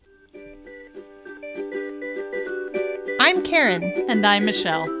I'm Karen. And I'm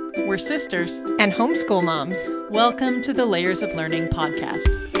Michelle. We're sisters and homeschool moms. Welcome to the Layers of Learning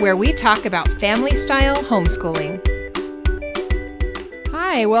podcast, where we talk about family-style homeschooling.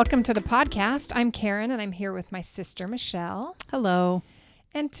 Hi, welcome to the podcast. I'm Karen, and I'm here with my sister, Michelle. Hello.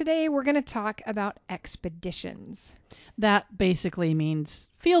 And today we're going to talk about expeditions. That basically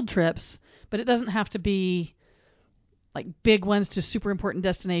means field trips, but it doesn't have to be like big ones to super important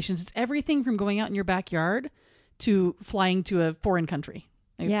destinations. It's everything from going out in your backyard to flying to a foreign country.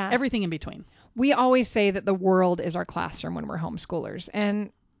 Yeah. Everything in between. We always say that the world is our classroom when we're homeschoolers.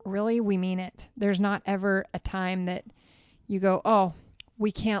 And really, we mean it. There's not ever a time that you go, oh,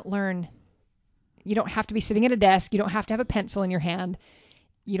 we can't learn. You don't have to be sitting at a desk. You don't have to have a pencil in your hand.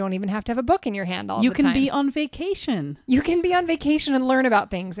 You don't even have to have a book in your hand all the time. You can be on vacation. You can be on vacation and learn about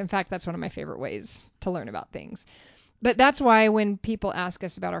things. In fact, that's one of my favorite ways to learn about things. But that's why when people ask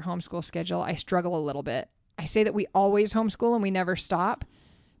us about our homeschool schedule, I struggle a little bit. I say that we always homeschool and we never stop,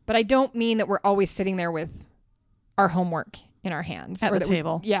 but I don't mean that we're always sitting there with our homework in our hands. At the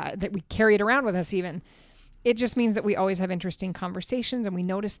table. That we carry it around with us even. It just means that we always have interesting conversations and we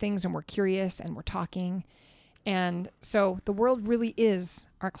notice things and we're curious and we're talking. And so the world really is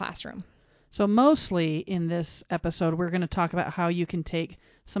our classroom. So mostly in this episode, we're going to talk about how you can take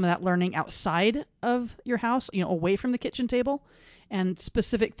some of that learning outside of your house, away from the kitchen table, and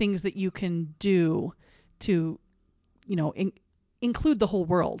specific things that you can do to, include the whole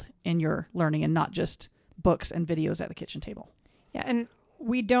world in your learning and not just books and videos at the kitchen table. Yeah, and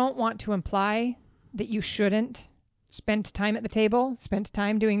we don't want to imply that you shouldn't spend time at the table, spend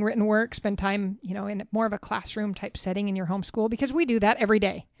time doing written work, spend time, in more of a classroom type setting in your homeschool, because we do that every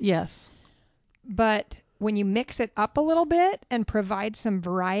day. Yes. But when you mix it up a little bit and provide some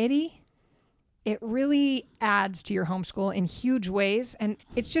variety, it really adds to your homeschool in huge ways. And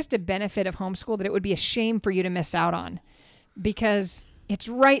it's just a benefit of homeschool that it would be a shame for you to miss out on, because it's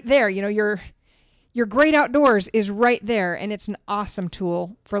right there. Your great outdoors is right there, and it's an awesome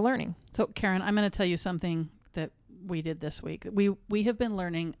tool for learning. So Karen, I'm going to tell you something that we did this week. We have been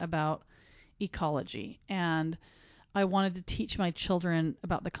learning about ecology, and I wanted to teach my children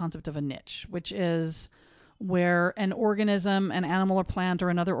about the concept of a niche, which is where an organism, an animal or plant or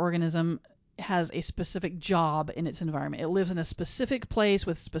another organism, has a specific job in its environment. It lives in a specific place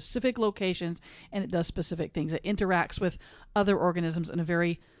with specific locations, and it does specific things. It interacts with other organisms in a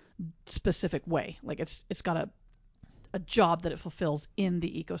very specific way. Like it's got a job that it fulfills in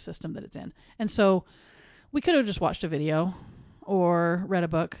the ecosystem that it's in. And so we could have just watched a video or read a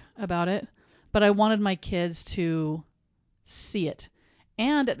book about it, but I wanted my kids to see it.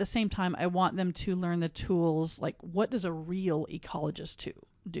 And at the same time, I want them to learn the tools, like what does a real ecologist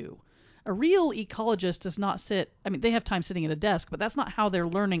do? A real ecologist does not they have time sitting at a desk, but that's not how they're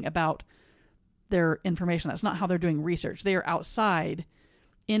learning about their information. That's not how they're doing research. They are outside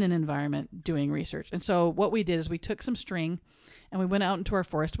in an environment doing research. And so what we did is we took some string and we went out into our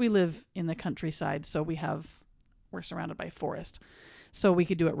forest. We live in the countryside, so we're surrounded by forest. So we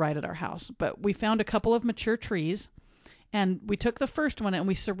could do it right at our house. But we found a couple of mature trees, and we took the first one and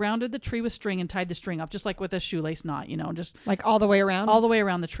we surrounded the tree with string and tied the string off, just like with a shoelace knot, just like all the way around? All the way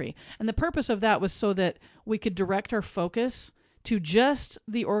around the tree. And the purpose of that was so that we could direct our focus to just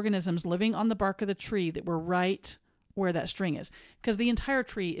the organisms living on the bark of the tree that were right where that string is. Because the entire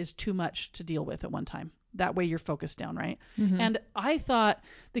tree is too much to deal with at one time. That way you're focused down, right? Mm-hmm. And I thought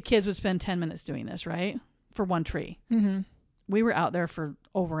the kids would spend 10 minutes doing this, right? For one tree. Mm-hmm. We were out there for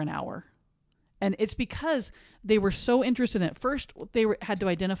over an hour. And it's because they were so interested in it. First, they had to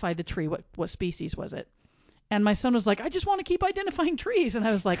identify the tree. What species was it? And my son was like, I just want to keep identifying trees. And I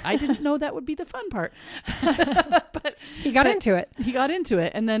was like, I didn't know that would be the fun part. But he got into it. He got into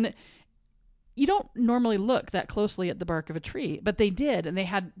it. And then you don't normally look that closely at the bark of a tree, but they did. And they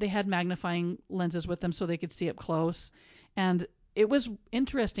had magnifying lenses with them so they could see up close. And it was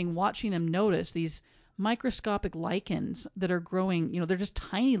interesting watching them notice these microscopic lichens that are growing, they're just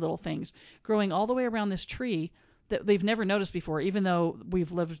tiny little things growing all the way around this tree that they've never noticed before, even though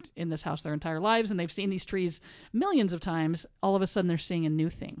we've lived in this house their entire lives and they've seen these trees millions of times. All of a sudden they're seeing a new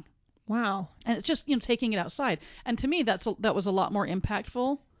thing. Wow. And it's just, taking it outside. And to me, that was a lot more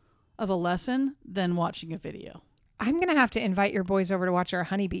impactful of a lesson than watching a video. I'm going to have to invite your boys over to watch our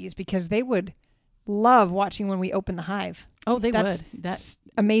honeybees, because they would love watching when we open the hive. Oh, they would. That's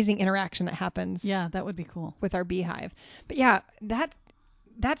amazing interaction that happens. Yeah, that would be cool. With our beehive. But yeah,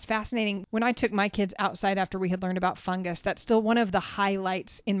 that's fascinating. When I took my kids outside after we had learned about fungus, that's still one of the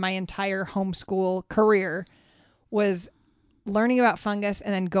highlights in my entire homeschool career, was learning about fungus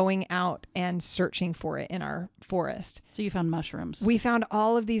and then going out and searching for it in our forest. So you found mushrooms. We found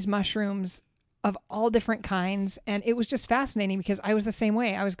all of these mushrooms of all different kinds. And it was just fascinating because I was the same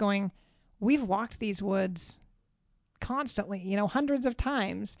way. I was going, we've walked these woods constantly, hundreds of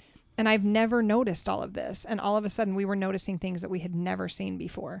times. And I've never noticed all of this. And all of a sudden we were noticing things that we had never seen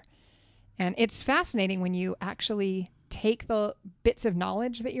before. And it's fascinating when you actually take the bits of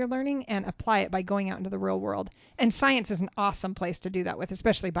knowledge that you're learning and apply it by going out into the real world. And science is an awesome place to do that with,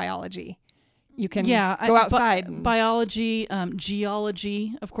 especially biology. You can go outside. Biology,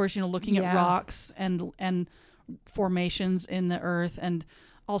 geology, of course, looking at rocks and formations in the earth, and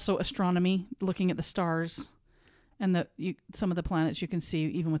also astronomy, looking at the stars and some of the planets you can see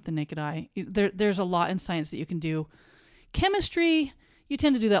even with the naked eye. There's a lot in science that you can do. Chemistry, you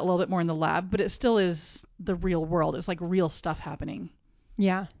tend to do that a little bit more in the lab, but it still is the real world. It's like real stuff happening.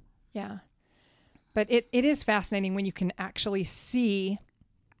 Yeah. But it is fascinating when you can actually see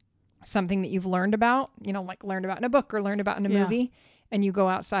something that you've learned about, like learned about in a book or learned about in a movie, and you go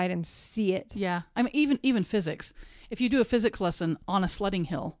outside and see it. Yeah. I mean, even physics. If you do a physics lesson on a sledding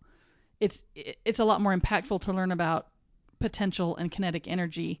hill, it's a lot more impactful to learn about potential and kinetic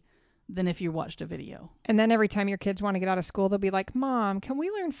energy than if you watched a video. And then every time your kids want to get out of school, they'll be like, Mom, can we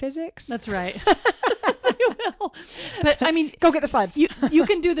learn physics? That's right. They will. But I mean, go get the slides. You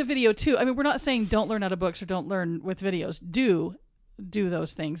can do the video too. I mean, we're not saying don't learn out of books or don't learn with videos. Do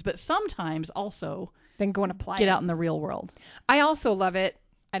those things, but sometimes also then go and apply get out in the real world. I also love it.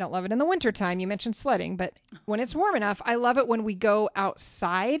 I don't love it in the wintertime. You mentioned sledding, but when it's warm enough, I love it when we go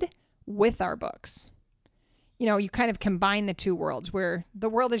outside with our books. You kind of combine the two worlds where the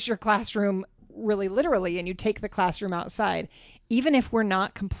world is your classroom really literally, and you take the classroom outside. Even if we're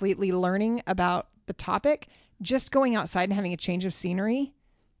not completely learning about the topic, just going outside and having a change of scenery,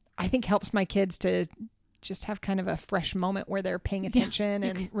 I think helps my kids to just have kind of a fresh moment where they're paying attention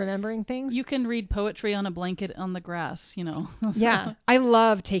and remembering things. You can read poetry on a blanket on the grass, So. Yeah. I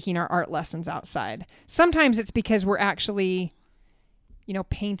love taking our art lessons outside. Sometimes it's because we're actually,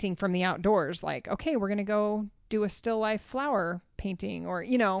 painting from the outdoors. Like, okay, we're going to go do a still life flower painting, or,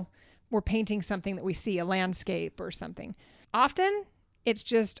 we're painting something that we see, a landscape or something. Often it's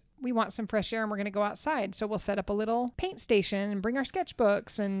just, we want some fresh air and we're going to go outside. So we'll set up a little paint station and bring our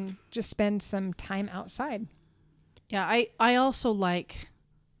sketchbooks and just spend some time outside. Yeah, I also like,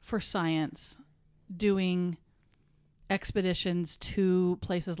 for science, doing expeditions to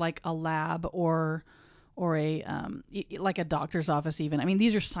places like a lab or a like a doctor's office even. I mean,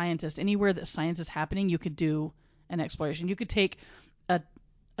 these are scientists. Anywhere that science is happening, you could do an exploration. You could take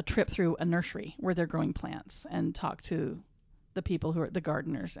a trip through a nursery where they're growing plants and talk to the people who are the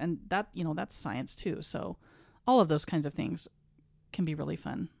gardeners, and that that's science too. So all of those kinds of things can be really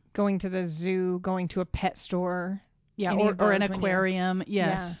fun. Going to the zoo, going to a pet store, or an aquarium.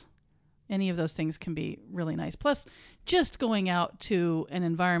 Yes. Yeah. Any of those things can be really nice. Plus, just going out to an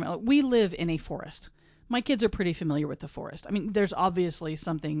environment. We live in a forest. My kids are pretty familiar with the forest. I mean, there's obviously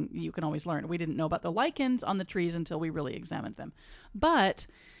something you can always learn. We didn't know about the lichens on the trees until we really examined them. But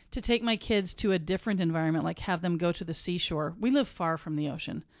to take my kids to a different environment, like have them go to the seashore. We live far from the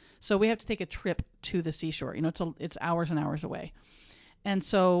ocean, so we have to take a trip to the seashore. It's hours and hours away. And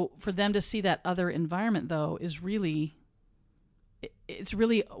so for them to see that other environment, though, is really, it's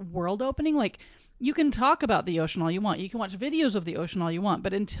really world opening. Like, you can talk about the ocean all you want. You can watch videos of the ocean all you want.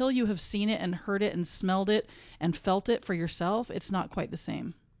 But until you have seen it and heard it and smelled it and felt it for yourself, it's not quite the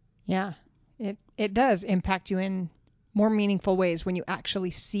same. Yeah, it does impact you in more meaningful ways when you actually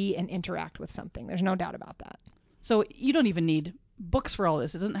see and interact with something. There's no doubt about that. So you don't even need books for all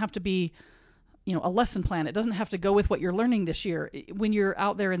this. It doesn't have to be, a lesson plan. It doesn't have to go with what you're learning this year. When you're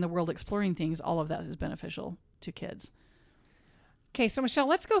out there in the world exploring things, all of that is beneficial to kids. Okay, so Michelle,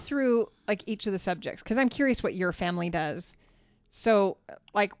 let's go through like each of the subjects because I'm curious what your family does. So,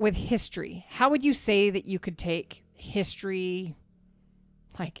 like with history, how would you say that you could take history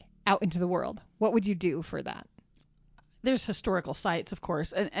like out into the world? What would you do for that? There's historical sites, of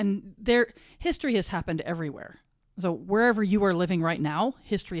course, and their history has happened everywhere. So wherever you are living right now,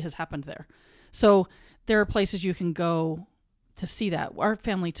 history has happened there. So there are places you can go to see that. Our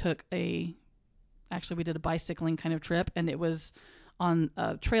family actually we did a bicycling kind of trip, and it was on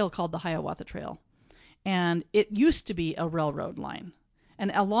a trail called the Hiawatha Trail. And it used to be a railroad line.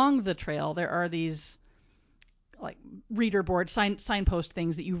 And along the trail, there are these like reader board, signpost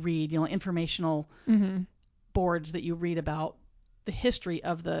things that you read, informational boards that you read about the history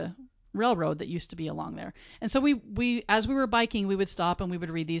of the railroad that used to be along there. And so we as we were biking, we would stop and we would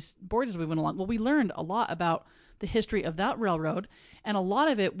read these boards as we went along. Well, we learned a lot about the history of that railroad, and a lot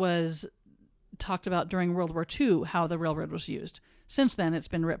of it was talked about during World War II, how the railroad was used. Since then, it's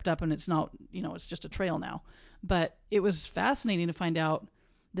been ripped up and it's not, it's just a trail now. But it was fascinating to find out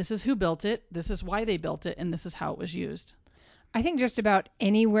this is who built it, this is why they built it, and this is how it was used. I think just about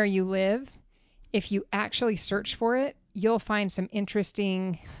anywhere you live, if you actually search for it, you'll find some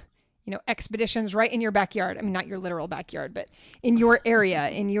interesting, expeditions right in your backyard. I mean, not your literal backyard, but in your area,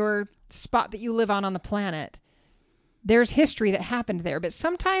 in your spot that you live on the planet. There's history that happened there, but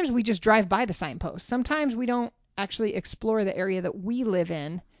sometimes we just drive by the signpost. Sometimes we don't actually explore the area that we live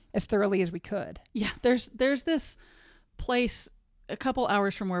in as thoroughly as we could. Yeah, there's this place a couple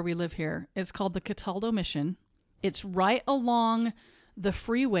hours from where we live here. It's called the Cataldo Mission. It's right along the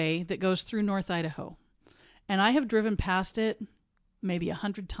freeway that goes through North Idaho. And I have driven past it maybe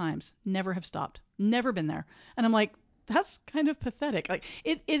 100 times, never have stopped, never been there. And I'm like, that's kind of pathetic. Like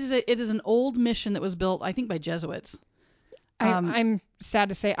it is an old mission that was built, I think, by Jesuits. I'm sad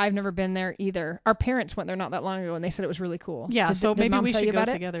to say I've never been there either. Our parents went there not that long ago, and they said it was really cool. Yeah, so maybe Mom we tell should you go about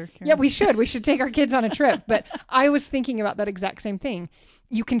it? together, Karen. Yeah, we should. We should take our kids on a trip. But I was thinking about that exact same thing.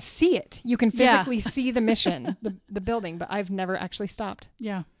 You can see it. You can physically see the mission, the building, but I've never actually stopped.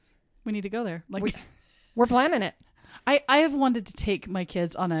 Yeah, we need to go there. Like we're planning it. I have wanted to take my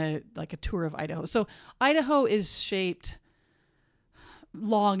kids on a tour of Idaho. So Idaho is shaped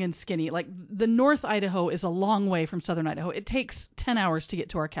long and skinny. Like the North Idaho is a long way from Southern Idaho. It takes 10 hours to get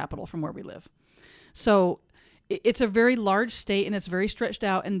to our capital from where we live. So it's a very large state and it's very stretched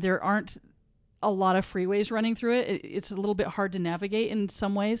out, and there aren't a lot of freeways running through it. It's a little bit hard to navigate in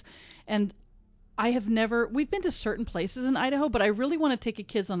some ways. And we've been to certain places in Idaho, but I really want to take the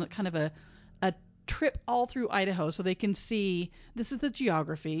kids on kind of a trip all through Idaho so they can see this is the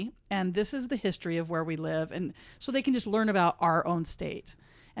geography and this is the history of where we live, and so they can just learn about our own state.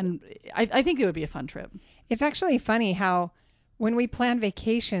 And I think it would be a fun trip. It's actually funny how when we plan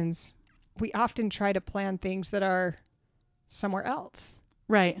vacations, we often try to plan things that are somewhere else.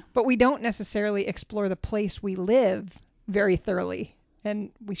 Right. But we don't necessarily explore the place we live very thoroughly,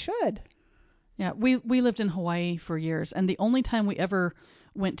 and we should. Yeah, we lived in Hawaii for years, and the only time we ever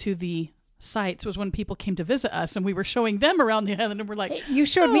went to the sites was when people came to visit us, and we were showing them around the island, and we're like, hey, you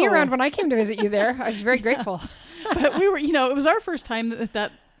showed me around when I came to visit you there. I was very grateful. But we were, it was our first time at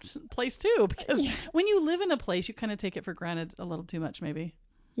that place too, because when you live in a place, you kind of take it for granted a little too much, maybe.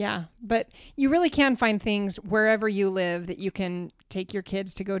 Yeah, but you really can find things wherever you live that you can take your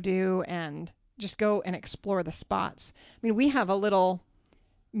kids to go do and just go and explore the spots. I mean, we have a little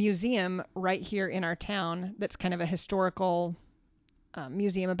museum right here in our town that's kind of a historical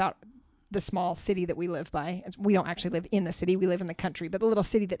museum about the small city that we live by. We don't actually live in the city, we live in the country, but the little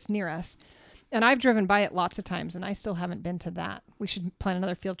city that's near us. And I've driven by it lots of times, and I still haven't been to that. We should plan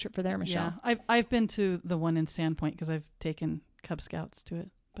another field trip for there, Michelle. Yeah, I've been to the one in Sandpoint because I've taken Cub Scouts to it,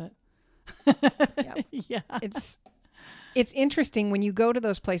 but yeah. It's interesting when you go to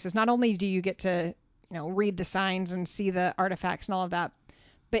those places. Not only do you get to, read the signs and see the artifacts and all of that,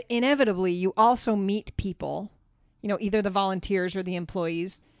 but inevitably you also meet people, either the volunteers or the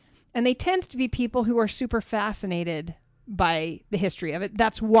employees. And they tend to be people who are super fascinated by the history of it.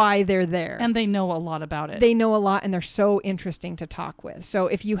 That's why they're there. And they know a lot about it. They know a lot, and they're so interesting to talk with. So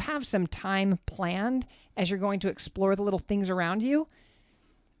if you have some time planned as you're going to explore the little things around you,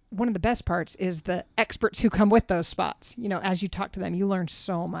 one of the best parts is the experts who come with those spots. As you talk to them, you learn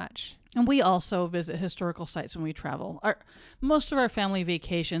so much. And we also visit historical sites when we travel. Most of our family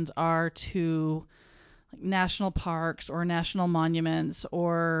vacations are to national parks or national monuments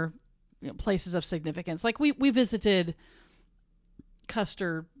or places of significance. Like we visited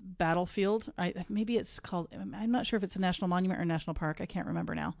Custer Battlefield. Maybe it's called, I'm not sure if it's a national monument or national park. I can't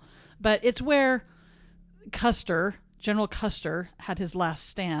remember now. But it's where General Custer had his last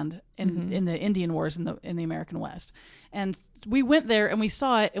stand in the Indian Wars in the American West. And we went there and we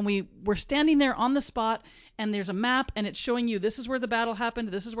saw it, and we were standing there on the spot, and there's a map and it's showing you this is where the battle happened,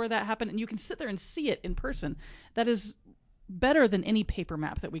 this is where that happened, and you can sit there and see it in person. That is better than any paper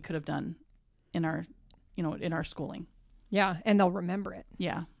map that we could have done in our schooling. Yeah, and they'll remember it.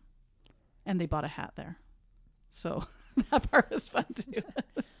 Yeah. And they bought a hat there. So that part was fun too.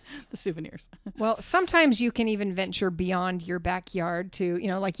 The souvenirs. Well, sometimes you can even venture beyond your backyard to,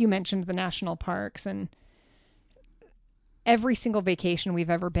 like you mentioned, the national parks, and every single vacation we've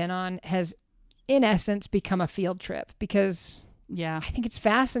ever been on has, in essence, become a field trip, because I think it's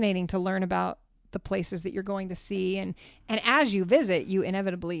fascinating to learn about the places that you're going to see, and as you visit, you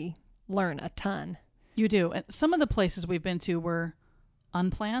inevitably learn a ton. You do. And some of the places we've been to were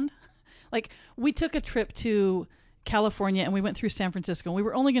unplanned. Like we took a trip to California and we went through San Francisco, and we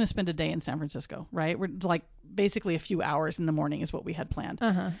were only going to spend a day in San Francisco, right? We're like basically a few hours in the morning is what we had planned.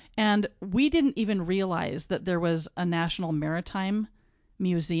 And we didn't even realize that there was a National Maritime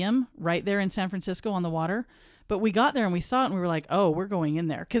Museum right there in San Francisco on the water. But we got there and we saw it and we were like, oh, we're going in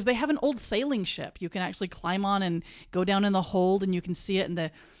there. Because they have an old sailing ship you can actually climb on and go down in the hold and you can see it.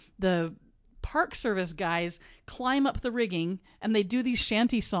 And the Park Service guys climb up the rigging and they do these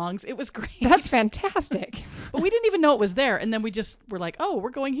shanty songs. It was great. That's fantastic. But we didn't even know it was there. And then we just were like, oh, we're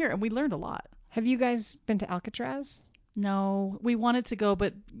going here. And we learned a lot. Have you guys been to Alcatraz? No, we wanted to go,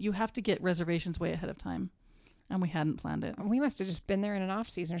 but you have to get reservations way ahead of time. And we hadn't planned it. We must have just been there in an off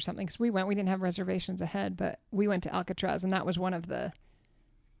season or something, because we didn't have reservations ahead, but we went to Alcatraz, and that was one of the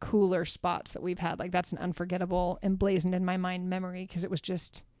cooler spots that we've had. Like, that's an unforgettable, emblazoned in my mind memory, because it was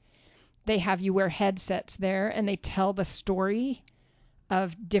just, they have you wear headsets there and they tell the story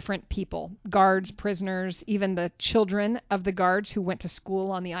of different people, guards, prisoners, even the children of the guards who went to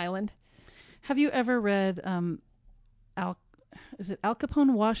school on the island. Have you ever read is it Al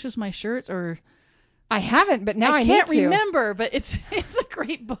Capone Washes My Shirts? Or I haven't, but now I can't need to. remember, but it's a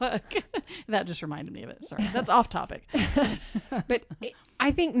great book. That just reminded me of it. Sorry, that's off topic. But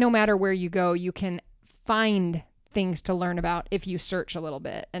I think no matter where you go, you can find things to learn about if you search a little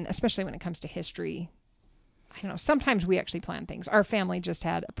bit, and especially when it comes to history. I don't know, sometimes we actually plan things. Our family just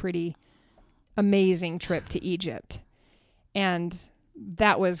had a pretty amazing trip to Egypt, and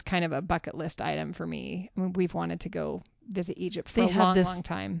that was kind of a bucket list item for me. I mean, we've wanted to go visit Egypt for a long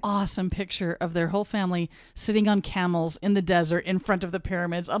time. Awesome picture of their whole family sitting on camels in the desert in front of the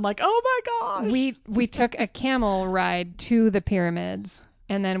pyramids. I'm like, oh my gosh. We took a camel ride to the pyramids,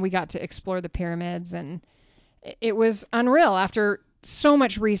 and then we got to explore the pyramids, and it was unreal. After so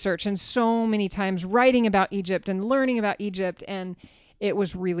much research and so many times writing about Egypt and learning about Egypt, and it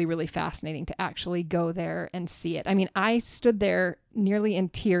was really, really fascinating to actually go there and see it. I mean, I stood there nearly in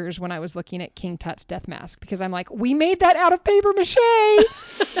tears when I was looking at King Tut's death mask, because I'm like, we made that out of paper mache.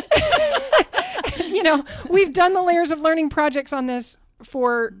 You know, we've done the layers of learning projects on this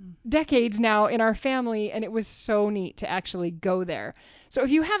for decades now in our family, and it was so neat to actually go there. So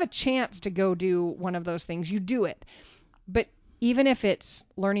if you have a chance to go do one of those things, you do it. But even if it's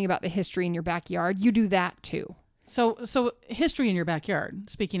learning about the history in your backyard, you do that too. So history in your backyard,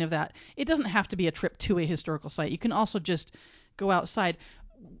 speaking of that, it doesn't have to be a trip to a historical site. You can also just go outside.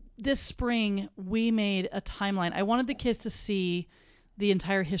 This spring, we made a timeline. I wanted the kids to see the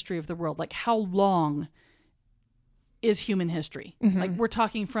entire history of the world, like how long is human history. Mm-hmm. Like, we're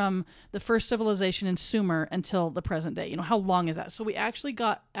talking from the first civilization in Sumer until the present day. You know, how long is that? So we actually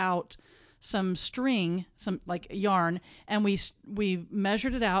got out some string, some like yarn, and we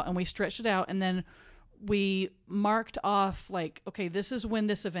measured it out and we stretched it out, and then we marked off, like, okay, this is when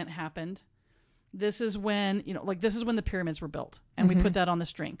this event happened. This is when, you know, like, this is when the pyramids were built, and we put that on the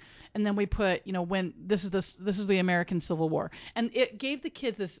string. And then we put, you know, when this is the American Civil War. And it gave the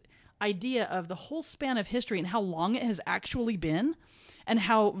kids this idea of the whole span of history and how long it has actually been, and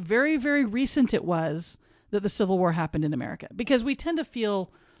how very, very recent it was that the Civil War happened in America. Because we tend to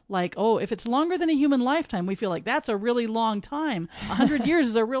feel like, oh, if it's longer than a human lifetime, we feel like that's a really long time. 100 years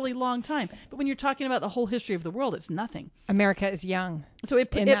is a really long time. But when you're talking about the whole history of the world, it's nothing. America is young. So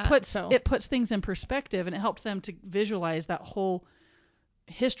it puts things in perspective, and it helps them to visualize that whole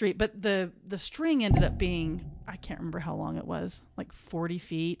history. But the string ended up being, I can't remember how long it was, like 40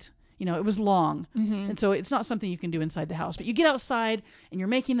 feet. You know, it was long. Mm-hmm. And so it's not something you can do inside the house. But you get outside and you're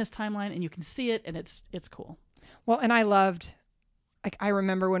making this timeline and you can see it, and it's cool. Well, and I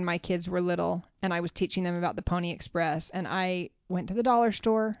remember when my kids were little and I was teaching them about the Pony Express, and I went to the dollar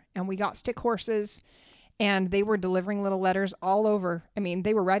store and we got stick horses, and they were delivering little letters all over. I mean,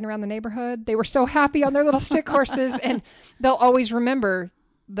 they were riding around the neighborhood. They were so happy on their little stick horses, and they'll always remember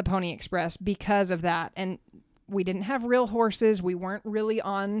the Pony Express because of that. And we didn't have real horses. We weren't really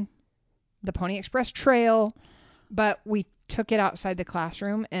on the Pony Express trail, but we took it outside the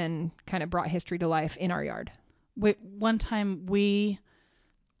classroom and kind of brought history to life in our yard. One time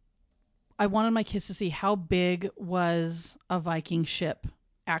I wanted my kids to see how big was a Viking ship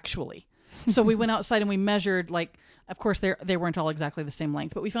actually. So we went outside and we measured, like, of course they weren't all exactly the same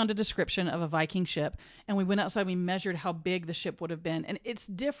length, but we found a description of a Viking ship, and we went outside and we measured how big the ship would have been. And it's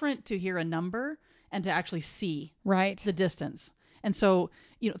different to hear a number and to actually see the distance. And so,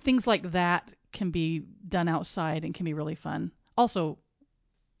 you know, things like that can be done outside and can be really fun. Also,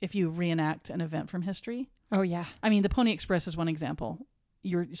 if you reenact an event from history. Oh, yeah. I mean, the Pony Express is one example.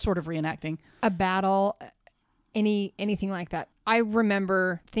 You're sort of reenacting a battle, anything like that. I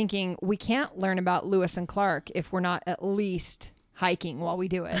remember thinking, we can't learn about Lewis and Clark if we're not at least hiking while we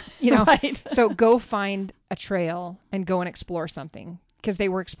do it, you know? Right. So go find a trail and go and explore something, because they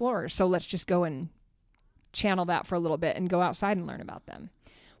were explorers. So let's just go and channel that for a little bit and go outside and learn about them.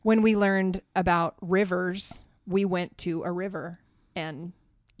 When we learned about rivers, we went to a river and,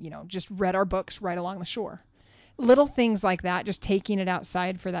 you know, just read our books right along the shore. little things like that, just taking it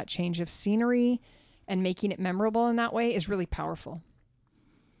outside for that change of scenery and making it memorable in that way is really powerful.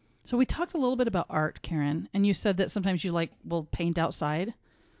 So we talked a little bit about art, Karen, and you said that sometimes you will paint outside.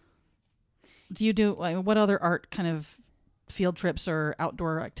 What other art kind of field trips or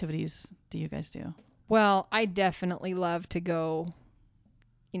outdoor activities do you guys do? Well, I definitely love to go,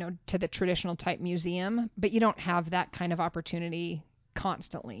 to the traditional type museum, but you don't have that kind of opportunity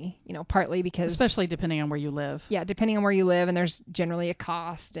constantly, partly because, especially depending on where you live. Yeah, depending on where you live, and there's generally a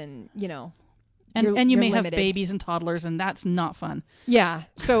cost, and And you may limited. have babies and toddlers, and that's not fun. Yeah,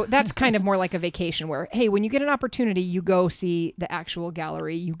 so that's kind of more like a vacation where, hey, when you get an opportunity, you go see the actual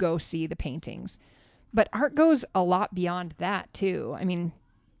gallery, you go see the paintings. But art goes a lot beyond that too. I mean,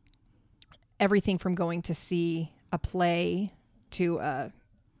 everything from going to see a play to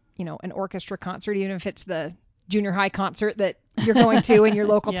an orchestra concert, even if it's the junior high concert that you're going to in your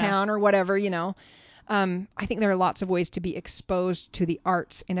local town or whatever, I think there are lots of ways to be exposed to the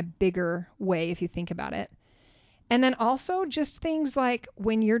arts in a bigger way if you think about it. And then also just things like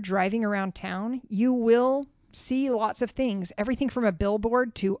when you're driving around town, you will see lots of things, everything from a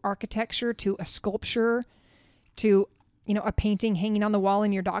billboard to architecture to a sculpture to, a painting hanging on the wall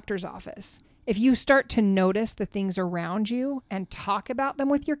in your doctor's office. If you start to notice the things around you and talk about them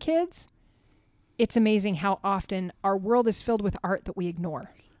with your kids, it's amazing how often our world is filled with art that we ignore.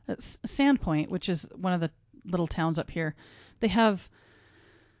 Sandpoint, which is one of the little towns up here, they have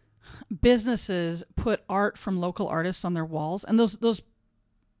businesses put art from local artists on their walls, and those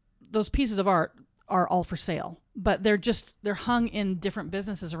pieces of art are all for sale, but they're hung in different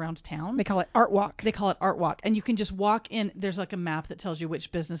businesses around town. They call it Art Walk. And you can just walk in. There's like a map that tells you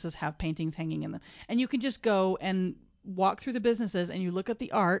which businesses have paintings hanging in them, and you can just go and walk through the businesses and you look at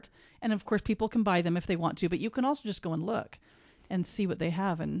the art, and of course people can buy them if they want to, but you can also just go and look and see what they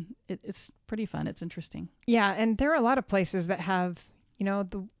have, and it's pretty fun. It's interesting. Yeah, and there are a lot of places that have,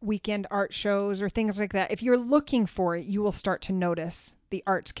 the weekend art shows or things like that. If you're looking for it, you will start to notice the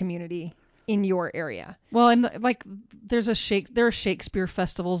arts community in your area. Well, and there are Shakespeare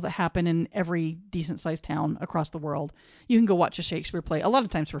festivals that happen in every decent sized town across the world. You can go watch a Shakespeare play, a lot of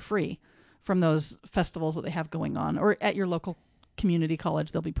times for free, from those festivals that they have going on, or at your local community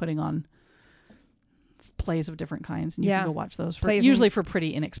college, they'll be putting on plays of different kinds, and you can go watch those usually for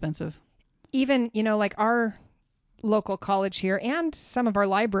pretty inexpensive. Even, like our local college here and some of our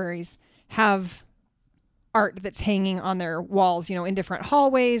libraries have art that's hanging on their walls, in different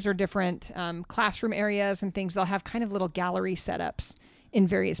hallways or different classroom areas and things. They'll have kind of little gallery setups in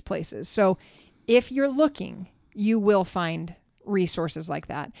various places. So if you're looking, you will find resources like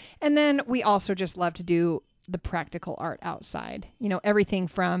that. And then we also just love to do the practical art outside. Everything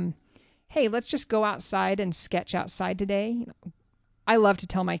from, hey, let's just go outside and sketch outside today. I love to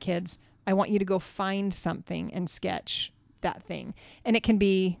tell my kids, I want you to go find something and sketch that thing. And it can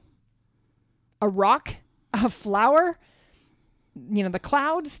be a rock, a flower, the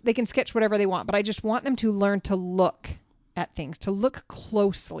clouds. They can sketch whatever they want, but I just want them to learn to look at things, to look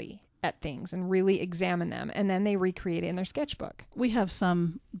closely at things and really examine them. And then they recreate it in their sketchbook. We have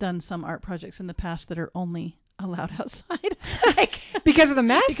done some art projects in the past that are only allowed outside. Because of the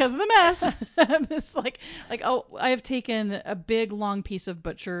mess? Because of the mess. It's I have taken a big long piece of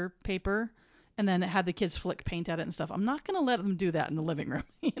butcher paper and then had the kids flick paint at it and stuff. I'm not going to let them do that in the living room,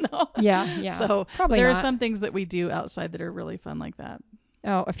 Yeah. So probably there not. are some things that we do outside that are really fun like that.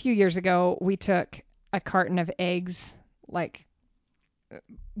 Oh, a few years ago, we took a carton of eggs,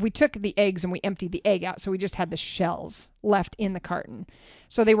 we took the eggs and we emptied the egg out, so we just had the shells left in the carton.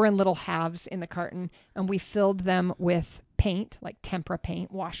 So they were in little halves in the carton, and we filled them with paint, like tempera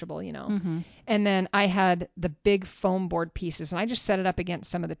paint, washable, Mm-hmm. And then I had the big foam board pieces, and I just set it up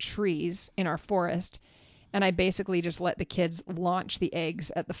against some of the trees in our forest, and I basically just let the kids launch the eggs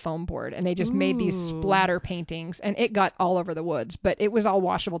at the foam board, and they just made these splatter paintings, and it got all over the woods, but it was all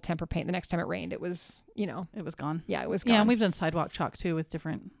washable tempera paint. The next time it rained, it was, it was gone. Yeah, it was gone. Yeah, and we've done sidewalk chalk too with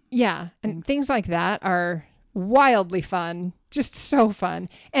different and things like that are wildly fun, just so fun.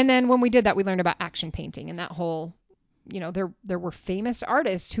 And then when we did that, we learned about action painting and that whole, there were famous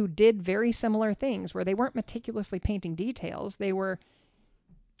artists who did very similar things where they weren't meticulously painting details. They were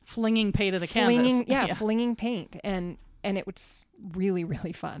flinging paint at a canvas. Flinging paint. And it was really,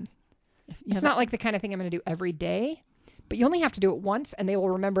 really fun. It's not like the kind of thing I'm going to do every day, but you only have to do it once and they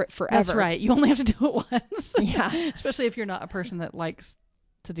will remember it forever. That's right. You only have to do it once. Yeah. Especially if you're not a person that likes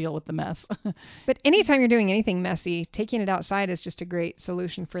to deal with the mess. But anytime you're doing anything messy, taking it outside is just a great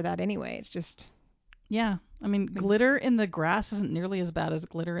solution for that anyway. It's just... Yeah. I mean, glitter in the grass isn't nearly as bad as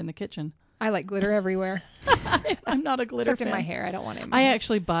glitter in the kitchen. I like glitter everywhere. I'm not a glitter Except fan. in my hair. I don't want it in my I hair.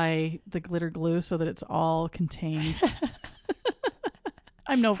 actually buy the glitter glue so that it's all contained.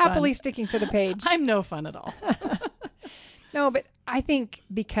 I'm no Happily fun. sticking to the page. I'm no fun at all. No, but I think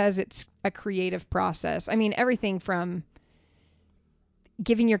because it's a creative process, I mean, everything from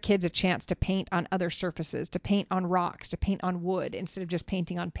giving your kids a chance to paint on other surfaces, to paint on rocks, to paint on wood instead of just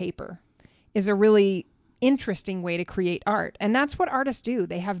painting on paper is a really interesting way to create art. And that's what artists do.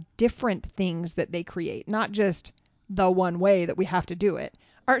 They have different things that they create, not just the one way that we have to do it.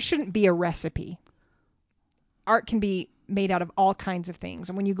 Art shouldn't be a recipe. Art can be made out of all kinds of things.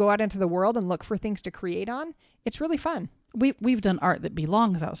 And when you go out into the world and look for things to create on, it's really fun. We've done art that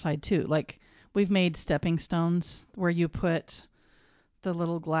belongs outside too. Like we've made stepping stones where you put the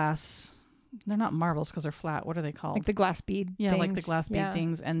little glass. They're not marbles because they're flat. What are they called? Like the glass bead Yeah, things. like the glass bead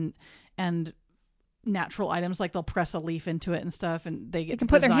things and natural items, like they'll press a leaf into it and stuff, and they get can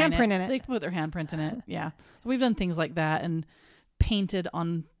to put their design handprint in it. They can put their handprint in it. Yeah, so we've done things like that and painted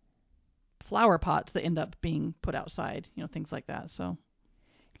on flower pots that end up being put outside. Things like that. So.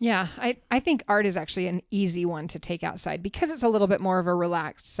 Yeah, I think art is actually an easy one to take outside because it's a little bit more of a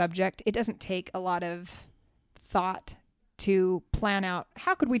relaxed subject. It doesn't take a lot of thought to plan out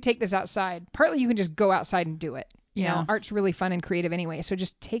how could we take this outside. Partly you can just go outside and do it. You know, art's really fun and creative anyway, so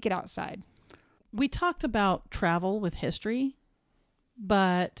just take it outside. We talked about travel with history,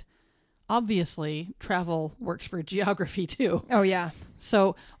 but obviously travel works for geography too. Oh yeah.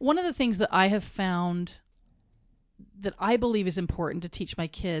 So one of the things that I have found that I believe is important to teach my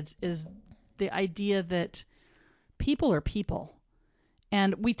kids is the idea that people are people.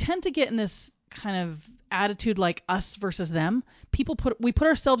 And we tend to get in this kind of attitude like us versus them. We put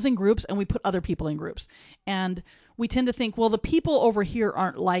ourselves in groups and we put other people in groups. And we tend to think, well, the people over here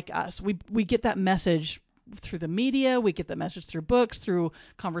aren't like us. We get that message through the media, we get that message through books, through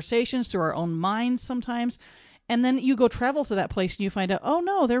conversations, through our own minds sometimes. And then you go travel to that place and you find out, oh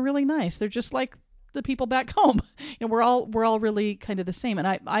no, they're really nice. They're just like the people back home. And we're all really kind of the same.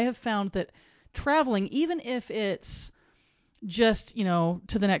 And I have found that traveling, even if it's just, to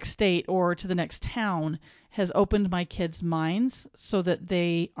the next state or to the next town, has opened my kids' minds so that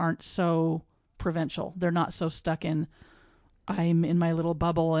they aren't so provincial. They're not so stuck in, I'm in my little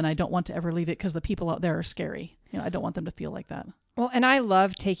bubble and I don't want to ever leave it because the people out there are scary. I don't want them to feel like that. Well, and I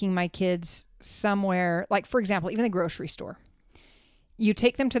love taking my kids somewhere, like for example, even the grocery store. You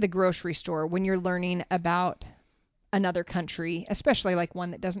take them to the grocery store when you're learning about another country, especially like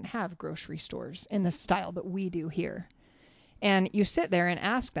one that doesn't have grocery stores in the style that we do here. And you sit there and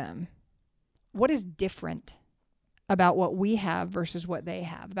ask them, what is different about what we have versus what they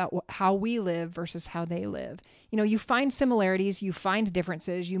have, about how we live versus how they live? You find similarities, you find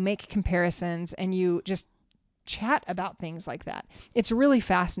differences, you make comparisons, and you just chat about things like that. It's really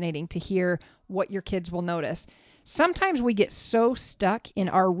fascinating to hear what your kids will notice. Sometimes we get so stuck in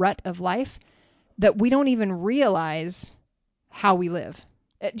our rut of life that we don't even realize how we live.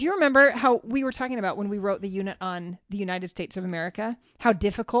 Do you remember how we were talking about when we wrote the unit on the United States of America, how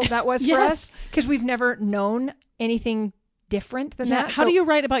difficult that was for us? Because we've never known anything different than that. How do you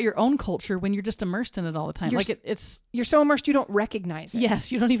write about your own culture when you're just immersed in it all the time? You're so immersed you don't recognize it.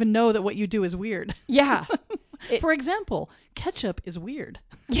 Yes, you don't even know that what you do is weird. Yeah. For example, ketchup is weird.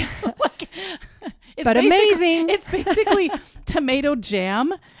 Yeah. But amazing. It's basically tomato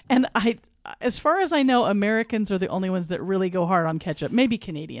jam, and as far as I know, Americans are the only ones that really go hard on ketchup. Maybe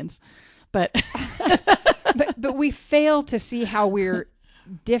Canadians, but but we fail to see how we're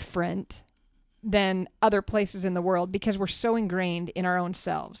different than other places in the world because we're so ingrained in our own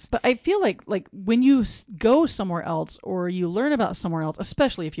selves. But I feel like when you go somewhere else or you learn about somewhere else,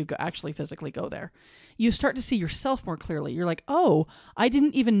 especially if you actually physically go there, you start to see yourself more clearly. You're like, oh, I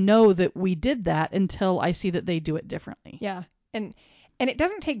didn't even know that we did that until I see that they do it differently. Yeah. And it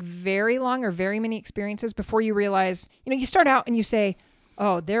doesn't take very long or very many experiences before you realize, you start out and you say,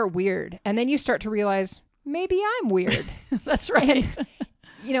 oh, they're weird. And then you start to realize, maybe I'm weird. That's right. And,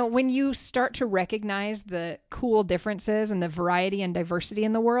 when you start to recognize the cool differences and the variety and diversity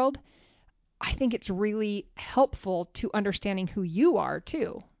in the world, I think it's really helpful to understanding who you are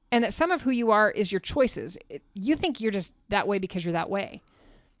too. And that some of who you are is your choices. You think you're just that way because you're that way.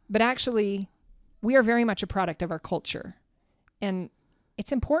 But actually, we are very much a product of our culture. And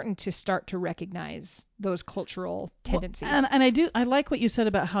it's important to start to recognize those cultural tendencies. Well, and I like what you said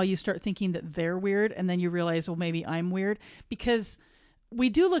about how you start thinking that they're weird and then you realize, well, maybe I'm weird, because we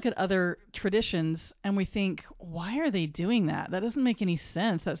do look at other traditions and we think, why are they doing that? That doesn't make any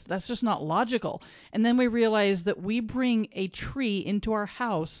sense. That's just not logical. And then we realize that we bring a tree into our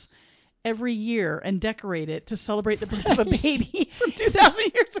house every year and decorate it to celebrate the birth of a baby from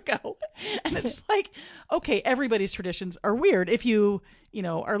 2,000 years ago. And it's like, okay, everybody's traditions are weird if you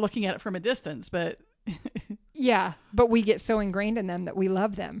are looking at it from a distance, but yeah, but we get so ingrained in them that we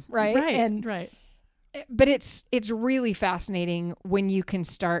love them, right? Right. But it's really fascinating when you can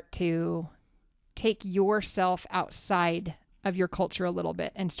start to take yourself outside of your culture a little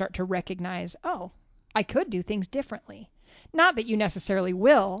bit and start to recognize, oh, I could do things differently. Not that you necessarily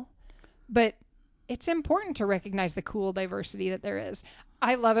will, but it's important to recognize the cool diversity that there is.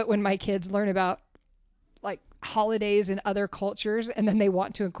 I love it when my kids learn about like holidays in other cultures and then they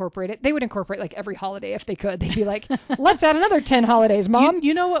want to incorporate it. They would incorporate like every holiday if they could. They'd be like, let's add another 10 holidays, Mom.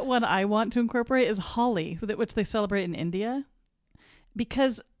 You know what one I want to incorporate is Holi, which they celebrate in India.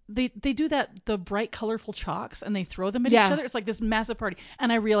 Because they do that, the bright, colorful chalks, and they throw them at each other. It's like this massive party. And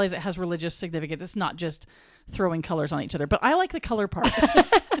I realize it has religious significance. It's not just throwing colors on each other. But I like the color part.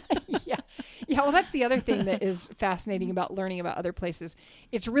 Yeah, well, that's the other thing that is fascinating about learning about other places.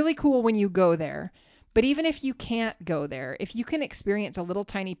 It's really cool when you go there. But even if you can't go there, if you can experience a little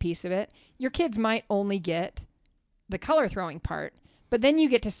tiny piece of it, your kids might only get the color throwing part. But then you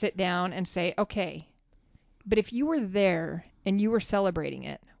get to sit down and say, okay, but if you were there and you were celebrating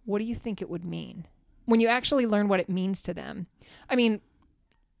it, what do you think it would mean? When you actually learn what it means to them. I mean,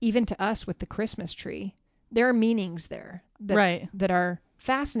 even to us with the Christmas tree, there are meanings there that are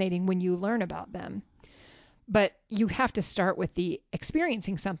fascinating when you learn about them. But you have to start with the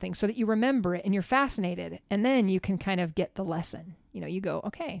experiencing something so that you remember it and you're fascinated. And then you can kind of get the lesson. You go,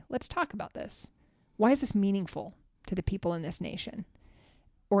 okay, let's talk about this. Why is this meaningful to the people in this nation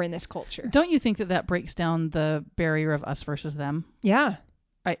or in this culture? Don't you think that breaks down the barrier of us versus them? Yeah.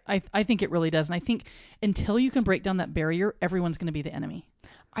 I think it really does. And I think until you can break down that barrier, everyone's going to be the enemy.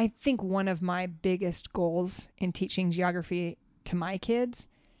 I think one of my biggest goals in teaching geography to my kids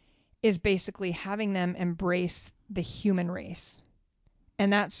is basically having them embrace the human race.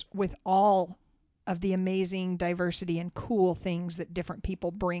 And that's with all of the amazing diversity and cool things that different people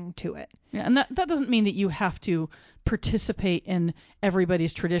bring to it. Yeah, and that doesn't mean that you have to participate in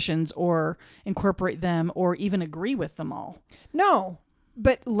everybody's traditions or incorporate them or even agree with them all. No,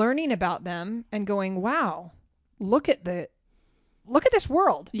 but learning about them and going, wow, look at this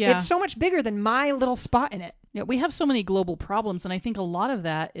world. Yeah. It's so much bigger than my little spot in it. Yeah, we have so many global problems, and I think a lot of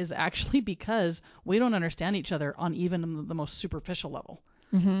that is actually because we don't understand each other on even the most superficial level.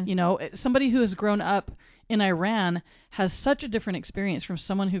 Mm-hmm. Somebody who has grown up in Iran has such a different experience from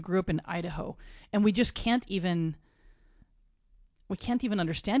someone who grew up in Idaho, and we just can't even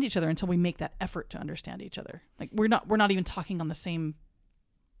understand each other until we make that effort to understand each other. Like we're not even talking on the same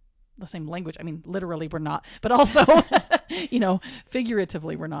language. I mean, literally we're not, but also,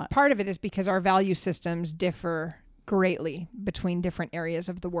 figuratively we're not. Part of it is because our value systems differ greatly between different areas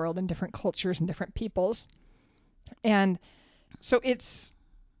of the world and different cultures and different peoples. And so it's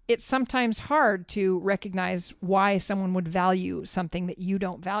sometimes hard to recognize why someone would value something that you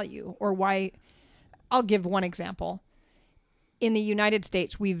don't value, or why. I'll give one example. In the United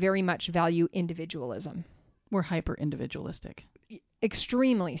States, we very much value individualism. We're hyper individualistic.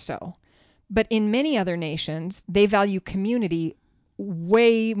 Extremely so. But in many other nations, they value community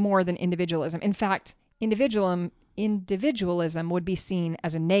way more than individualism. In fact, individualism would be seen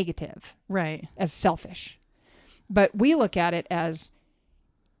as a negative, right? As selfish. But we look at it as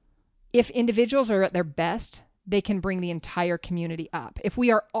if individuals are at their best, they can bring the entire community up. If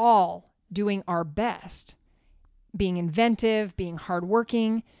we are all doing our best, being inventive, being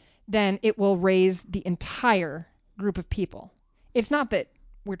hardworking, then it will raise the entire group of people. It's not that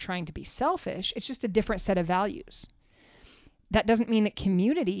we're trying to be selfish. It's just a different set of values. That doesn't mean that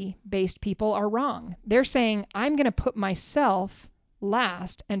community-based people are wrong. They're saying, I'm going to put myself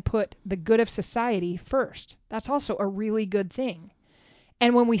last and put the good of society first. That's also a really good thing.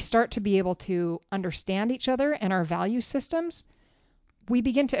 And when we start to be able to understand each other and our value systems, we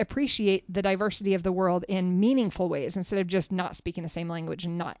begin to appreciate the diversity of the world in meaningful ways instead of just not speaking the same language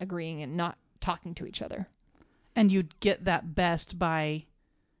and not agreeing and not talking to each other. And you'd get that best by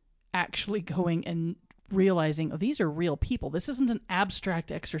actually going and realizing, oh, these are real people. This isn't an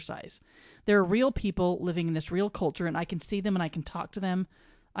abstract exercise. They're real people living in this real culture, and I can see them and I can talk to them.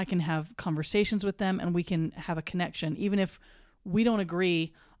 I can have conversations with them, and we can have a connection. Even if we don't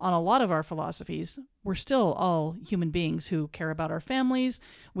agree on a lot of our philosophies, we're still all human beings who care about our families.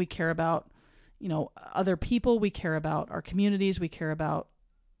 We care about, other people. We care about our communities. We care about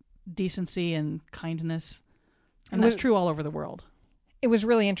decency and kindness. And that's true all over the world. It was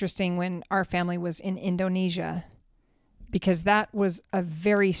really interesting when our family was in Indonesia, because that was a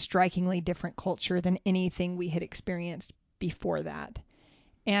very strikingly different culture than anything we had experienced before that.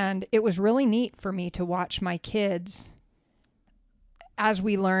 And it was really neat for me to watch my kids as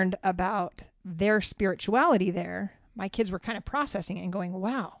we learned about their spirituality there. My kids were kind of processing it and going,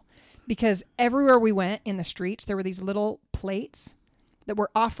 wow. Because everywhere we went in the streets, there were these little plates that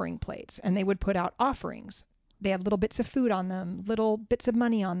were offering plates, and they would put out offerings. They had little bits of food on them, little bits of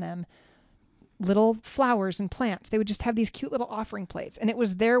money on them, little flowers and plants. They would just have these cute little offering plates. And it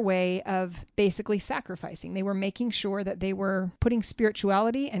was their way of basically sacrificing. They were making sure that they were putting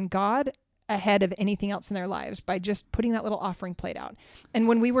spirituality and God ahead of anything else in their lives by just putting that little offering plate out. And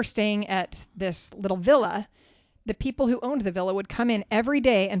when we were staying at this little villa, the people who owned the villa would come in every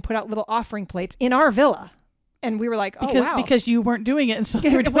day and put out little offering plates in our villa. And we were like, oh, wow. Because you weren't doing it, and so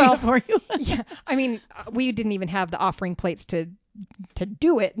they were doing it for you. Yeah. I mean, we didn't even have the offering plates to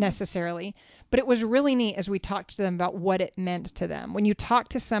do it necessarily, but it was really neat as we talked to them about what it meant to them. When you talk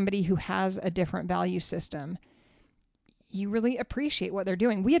to somebody who has a different value system, you really appreciate what they're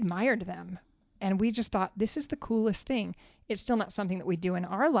doing. We admired them, and we just thought, this is the coolest thing. It's still not something that we do in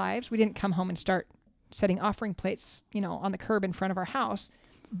our lives. We didn't come home and start setting offering plates, on the curb in front of our house,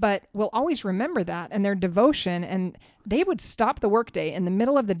 but we'll always remember that and their devotion. And they would stop the workday in the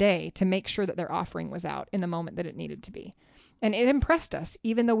middle of the day to make sure that their offering was out in the moment that it needed to be. And it impressed us,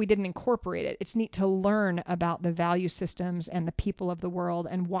 even though we didn't incorporate it. It's neat to learn about the value systems and the people of the world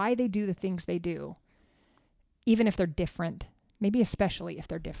and why they do the things they do, even if they're different, maybe especially if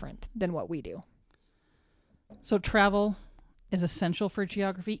they're different than what we do. So travel is essential for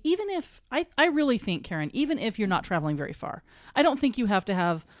geography, even if, I really think, Karen, even if you're not traveling very far. I don't think you have to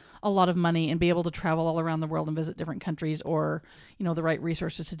have a lot of money and be able to travel all around the world and visit different countries, or, the right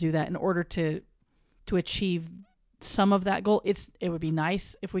resources to do that in order to achieve some of that goal. It would be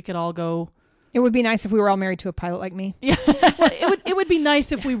nice if we could all go. It would be nice if we were all married to a pilot like me. Yeah. Well, it would be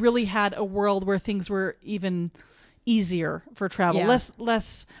nice if we really had a world where things were even easier for travel, Yeah.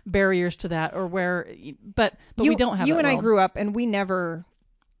 less barriers to that, or but we don't have you that and world. I grew up and we never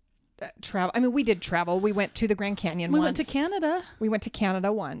travel. I mean, we did travel. We went to the Grand Canyon We once. went to Canada. We went to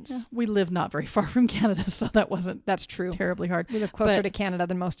Canada once. Yeah. We live not very far from Canada, so that wasn't That's true. terribly hard. We live closer to Canada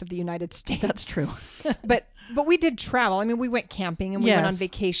than most of the United States. That's true. But we did travel. I mean, we went camping and we went on Yes.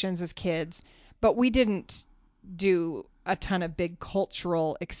 vacations as kids, but we didn't do a ton of big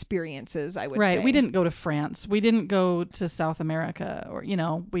cultural experiences, I would say. Right. We didn't go to France. We didn't go to South America, or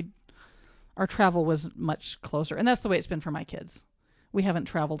our travel was much closer, and that's the way it's been for my kids. We haven't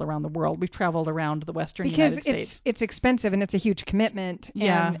traveled around the world. We've traveled around the Western United States. Because it's expensive and it's a huge commitment.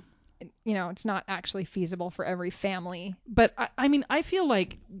 Yeah. And, it's not actually feasible for every family. But I feel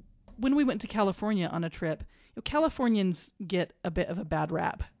like when we went to California on a trip, Californians get a bit of a bad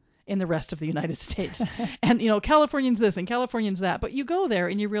rap in the rest of the United States. And, Californians this and Californians that. But you go there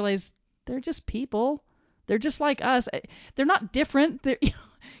and you realize they're just people. They're just like us. They're not different.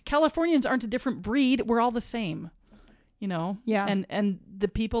 Californians aren't a different breed. We're all the same. Yeah. And the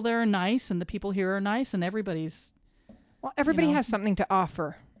people there are nice, and the people here are nice, and everybody's. Well, everybody has something to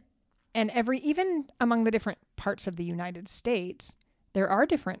offer. And even among the different parts of the United States, there are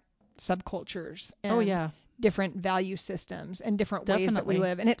different subcultures and different value systems and different ways that we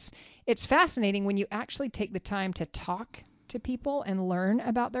live. And it's fascinating when you actually take the time to talk to people and learn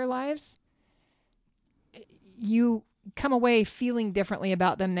about their lives. You come away feeling differently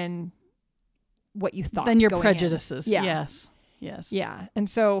about them than what you thought. Than your going prejudices. in. Yeah. Yes. Yeah. And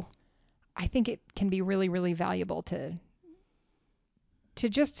so I think it can be really, really valuable to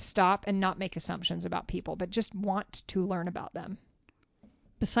just stop and not make assumptions about people, but just want to learn about them.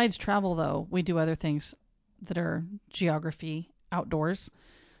 Besides travel, though, we do other things that are geography, outdoors.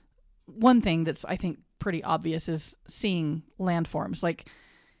 One thing that's, I think, pretty obvious is seeing landforms. Like,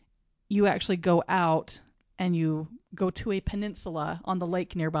 you actually go out and you go to a peninsula on the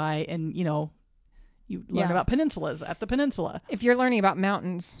lake nearby, and, you learn about peninsulas at the peninsula. If you're learning about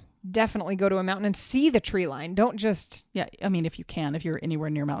mountains, definitely go to a mountain and see the tree line. Don't just... Yeah, I mean, if you're anywhere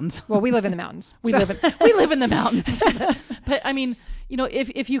near mountains. Well, we live in the mountains. We live in the mountains. But I mean,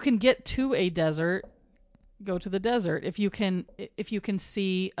 if you can get to a desert, go to the desert. If you can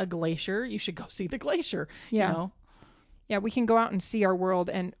see a glacier, you should go see the glacier. Yeah. Yeah, we can go out and see our world,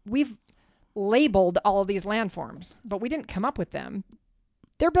 and we've labeled all of these landforms, but we didn't come up with them.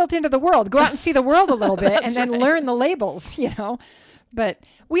 They're built into the world. Go out and see the world a little bit and then learn the labels, But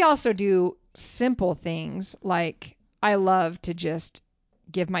we also do simple things, like I love to just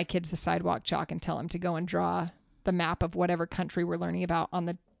give my kids the sidewalk chalk and tell them to go and draw the map of whatever country we're learning about on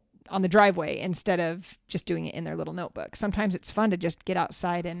the driveway instead of just doing it in their little notebook. Sometimes it's fun to just get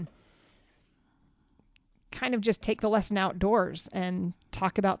outside and kind of just take the lesson outdoors and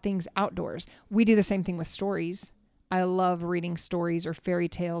talk about things outdoors. We do the same thing with stories. I love reading stories or fairy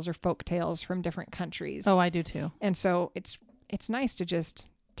tales or folk tales from different countries. Oh, I do too. And so it's nice to just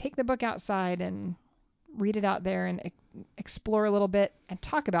take the book outside and read it out there and explore a little bit and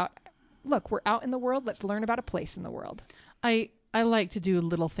talk about, look, we're out in the world. Let's learn about a place in the world. I like to do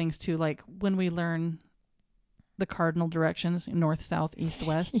little things too, like when we learn the cardinal directions, north, south, east,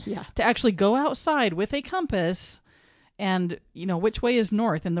 west, Yeah. to actually go outside with a compass and, which way is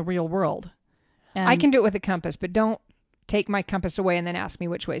north in the real world. And I can do it with a compass, but don't take my compass away and then ask me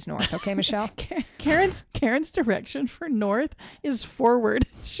which way is north. Okay, Michelle? Karen's direction for north is forward.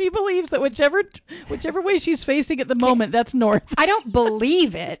 She believes that whichever way she's facing at the moment, that's north. I don't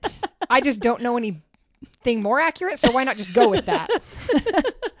believe it. I just don't know anything more accurate, so why not just go with that?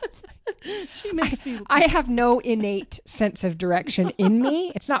 She makes me. I have no innate sense of direction in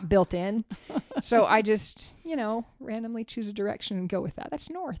me. It's not built in. So I just, randomly choose a direction and go with that.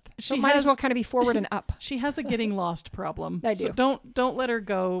 That's north. So it might as well kind of be forward and up. She has a getting lost problem. I do. So don't let her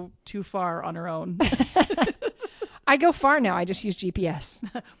go too far on her own. I go far now. I just use GPS.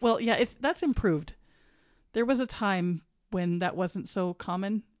 Well, yeah, that's improved. There was a time when that wasn't so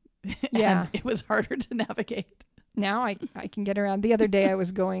common. Yeah. And it was harder to navigate. Now I can get around. The other day I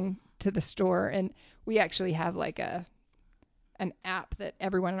was going to the store, and we actually have like an app that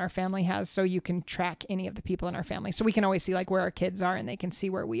everyone in our family has, so you can track any of the people in our family. So we can always see like where our kids are, and they can see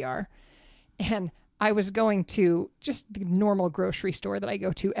where we are. And I was going to just the normal grocery store that I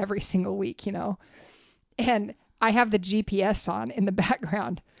go to every single week, and I have the GPS on in the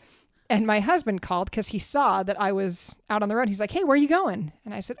background. And my husband called because he saw that I was out on the road. He's like, "Hey, where are you going?"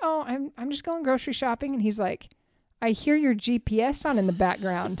 And I said, "Oh, I'm just going grocery shopping." And he's like, "I hear your GPS on in the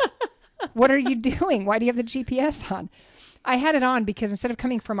background. What are you doing? Why do you have the GPS on?" I had it on because instead of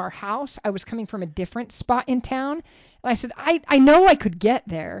coming from our house, I was coming from a different spot in town. And I said, I know I could get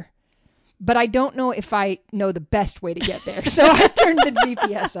there, but I don't know if I know the best way to get there. So I turned the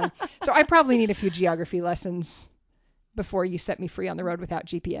GPS on. So I probably need a few geography lessons before you set me free on the road without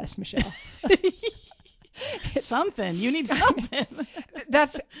GPS, Michelle. Something. You need something.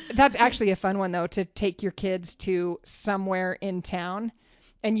 That's actually a fun one, though, to take your kids to somewhere in town.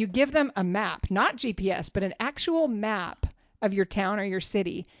 And you give them a map, not GPS, but an actual map of your town or your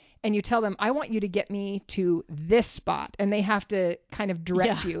city. And you tell them, I want you to get me to this spot. And they have to kind of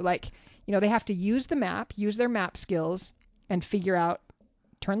direct you. Like, they have to use the map, use their map skills, and figure out,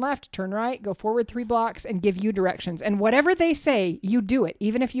 turn left, turn right, go forward 3 blocks, and give you directions. And whatever they say, you do it.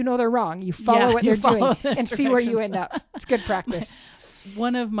 Even if you know they're wrong, you follow what they're doing and see where you end up. It's good practice.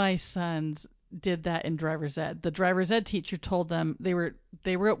 One of my sons did that in driver's ed. The driver's ed teacher told them they were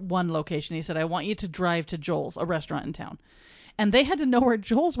at one location. He said, "I want you to drive to Joel's, a restaurant in town." And they had to know where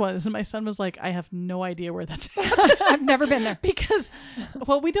Joel's was. And my son was like, "I have no idea where that's at." I've never been there. Because,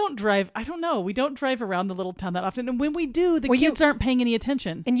 we don't drive. I don't know. We don't drive around the little town that often. And when we do, the kids aren't paying any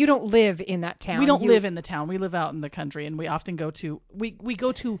attention. And you don't live in that town. We don't live in the town. We live out in the country. And we often go to, we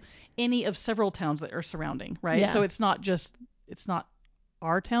go to any of several towns that are surrounding, right? Yeah. So it's not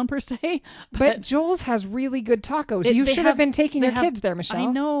our town per se. But Joel's has really good tacos. You should have been taking your kids there, Michelle.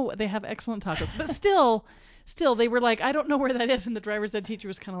 I know they have excellent tacos, but still they were like, "I don't know where that is," and the driver's ed teacher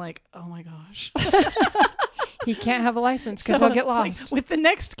was kind of like, "Oh my gosh." He can't have a license because he'll get lost. With the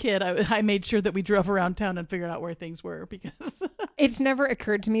next kid, I made sure that we drove around town and figured out where things were, because it's never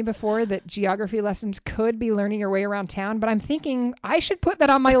occurred to me before that geography lessons could be learning your way around town, but I'm thinking I should put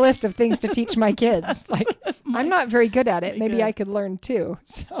that on my list of things to teach my kids. Like, I'm not very good at it. Maybe I could learn too.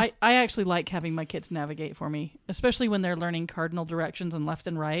 So. I actually like having my kids navigate for me, especially when they're learning cardinal directions and left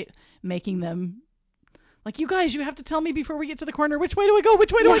and right, making them like, "You guys, you have to tell me before we get to the corner, which way do I go?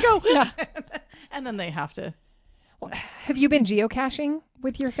 Which way do I go?" Yeah. And then they have to. Well, have you been geocaching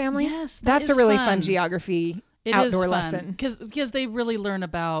with your family? Yes, that's a really fun geography outdoor lesson. Because they really learn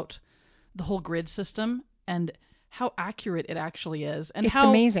about the whole grid system and how accurate it actually is, and it's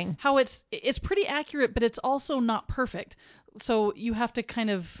amazing. How it's pretty accurate, but it's also not perfect. So you have to kind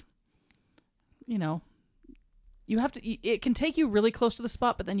of, it can take you really close to the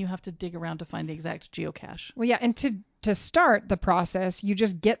spot, but then you have to dig around to find the exact geocache. Well, yeah, and to start the process, you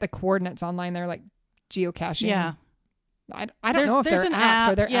just get the coordinates online. They're like geocaching. Yeah. I don't know if there's they're an apps. app.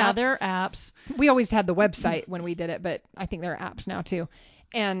 Are there apps? Yeah, there are apps. We always had the website when we did it, but I think there are apps now too.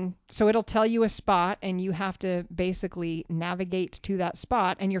 And so it'll tell you a spot, and you have to basically navigate to that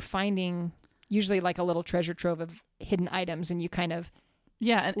spot, and you're finding usually like a little treasure trove of hidden items, and you kind of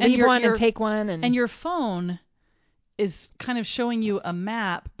leave one and take one. And your phone is kind of showing you a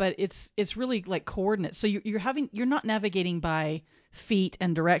map, but it's really like coordinates. So you're not navigating by feet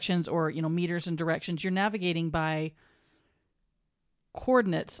and directions or meters and directions. You're navigating by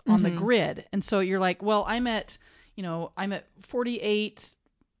coordinates on the grid. And so you're like, well, I'm at I'm at 48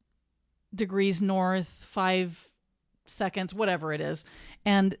 degrees north, 5 seconds, whatever it is.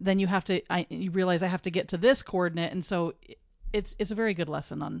 And then you realize I have to get to this coordinate. And so it's a very good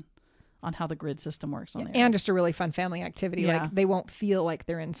lesson on how the grid system works on there. And just a really fun family activity. Yeah. Like they won't feel like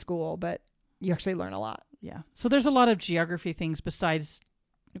they're in school, but you actually learn a lot. Yeah. So there's a lot of geography things besides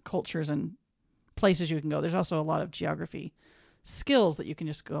cultures and places you can go. There's also a lot of geography skills that you can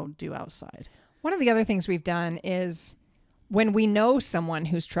just go do outside. One of the other things we've done is when we know someone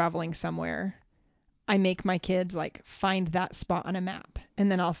who's traveling somewhere, I make my kids like find that spot on a map. And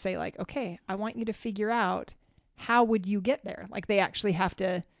then I'll say like, okay, I want you to figure out how would you get there? Like they actually have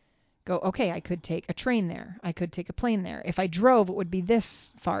to go, okay, I could take a train there. I could take a plane there. If I drove, it would be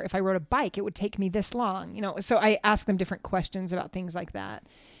this far. If I rode a bike, it would take me this long. So I ask them different questions about things like that.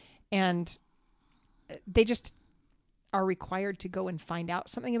 And they just are required to go and find out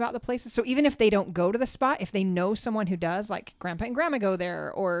something about the places. So even if they don't go to the spot, if they know someone who does, like grandpa and grandma go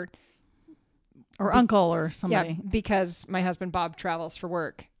there, or uncle or somebody. Yeah, because my husband Bob travels for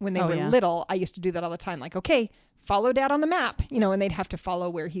work. When they were yeah. little, I used to do that all the time. Like, okay, follow dad on the map, and they'd have to follow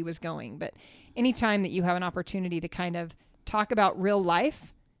where he was going. But anytime that you have an opportunity to kind of talk about real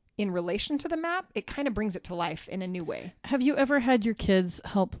life in relation to the map, it kind of brings it to life in a new way. Have you ever had your kids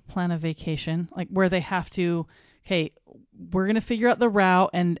help plan a vacation, like where they have to, okay, we're going to figure out the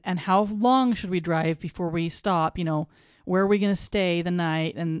route and how long should we drive before we stop, where are we going to stay the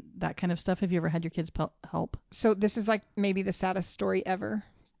night and that kind of stuff? Have you ever had your kids help? So this is like maybe the saddest story ever,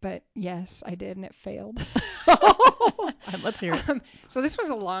 but yes, I did, and it failed. Let's hear it. So this was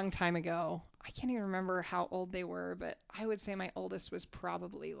a long time ago. I can't even remember how old they were, but I would say my oldest was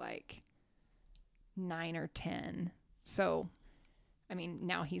probably like 9 or 10. So, I mean,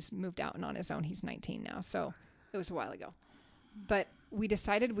 now he's moved out and on his own. He's 19 now. So it was a while ago. But we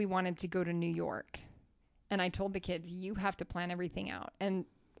decided we wanted to go to New York. And I told the kids, you have to plan everything out. And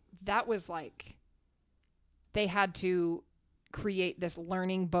that was like, they had to create this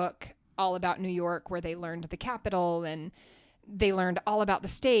learning book all about New York where they learned the capital and they learned all about the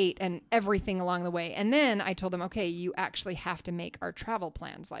state and everything along the way. And then I told them, okay, you actually have to make our travel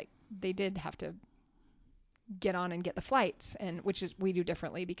plans. Like they did have to get on and get the flights, and which is we do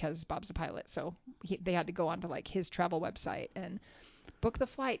differently because Bob's a pilot. So they had to go on to like his travel website and book the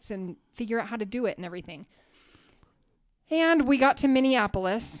flights and figure out how to do it and everything. And we got to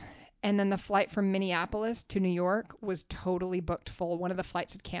Minneapolis, and then the flight from Minneapolis to New York was totally booked full. One of the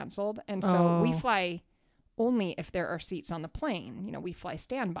flights had canceled. And so we fly only if there are seats on the plane. We fly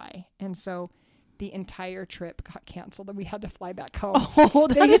standby. And so the entire trip got canceled and we had to fly back home. Oh,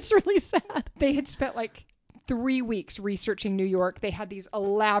 that's really sad. They had spent like 3 weeks researching New York. They had these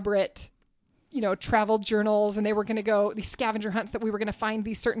elaborate, travel journals, and they were going to go these scavenger hunts that we were going to find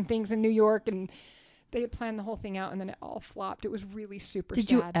these certain things in New York, and they had planned the whole thing out, and then it all flopped. It was really super sad.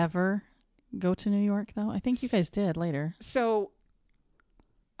 Did you ever go to New York, though? I think you guys did later. So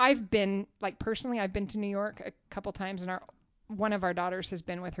I've been to New York a couple times, and one of our daughters has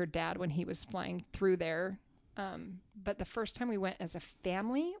been with her dad when he was flying through there. But the first time we went as a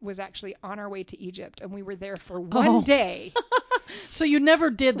family was actually on our way to Egypt, and we were there for one day. So you never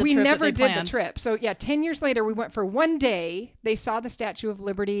did the trip. We never did the trip. So yeah, 10 years later, we went for one day. They saw the Statue of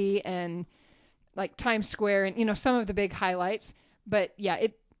Liberty and like Times Square and, some of the big highlights. But yeah,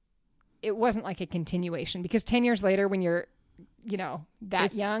 it wasn't like a continuation, because 10 years later when you're,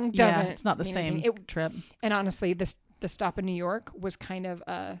 that young, doesn't. Yeah, it's not the same trip. And honestly, the stop in New York was kind of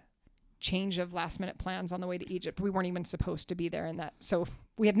a change of last minute plans on the way to Egypt. We weren't even supposed to be there in that. So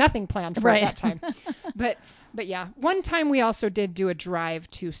we had nothing planned for at that time. But yeah, one time we also did do a drive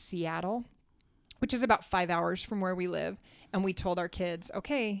to Seattle, which is about 5 hours from where we live. And we told our kids,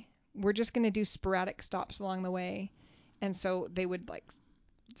 okay, we're just going to do sporadic stops along the way. And so they would like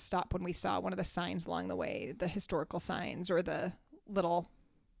stop when we saw one of the signs along the way, the historical signs or the little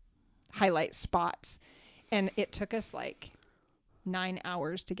highlight spots. And it took us like 9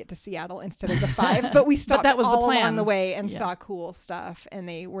 hours to get to Seattle instead of the 5, but we stopped all along the way and saw cool stuff. And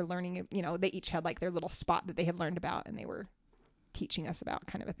they were learning, they each had like their little spot that they had learned about, and they were teaching us about,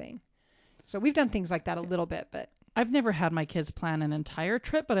 kind of a thing. So we've done things like that a little bit, but I've never had my kids plan an entire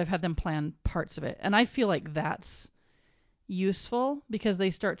trip, but I've had them plan parts of it. And I feel like that's useful because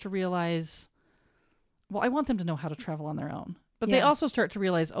they start to realize, well, I want them to know how to travel on their own. But they also start to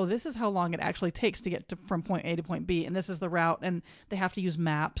realize, oh, this is how long it actually takes to get from point A to point B, and this is the route, and they have to use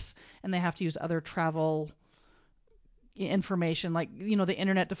maps, and they have to use other travel information, like, the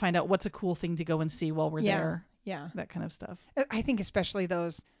internet, to find out what's a cool thing to go and see while we're there. Yeah. That kind of stuff. I think especially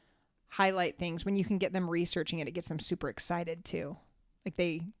those highlight things, when you can get them researching it, it gets them super excited too. Like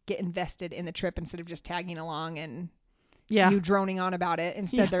they get invested in the trip instead of just tagging along and Yeah. you droning on about it.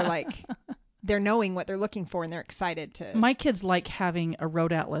 Instead, they're like, they're knowing what they're looking for and they're excited to. My kids like having a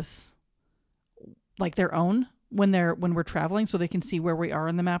road atlas, like their own, when we're traveling, so they can see where we are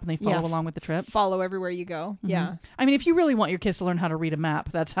on the map and they follow along with the trip. Follow everywhere you go. Mm-hmm. Yeah. I mean, if you really want your kids to learn how to read a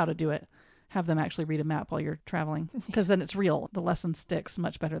map, that's how to do it. Have them actually read a map while you're traveling, because then it's real. The lesson sticks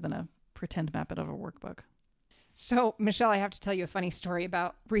much better than a pretend map out of a workbook. So, Michelle, I have to tell you a funny story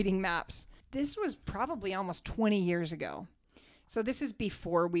about reading maps. This was probably almost 20 years ago. So this is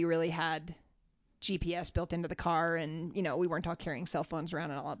before we really had GPS built into the car and, you know, we weren't all carrying cell phones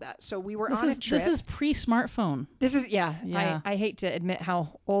around and all of that. So we were on a trip. This is pre-smartphone. This is, yeah. I hate to admit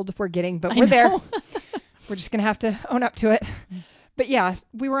how old we're getting, but I we're know. there. We're just going to have to own up to it. But yeah,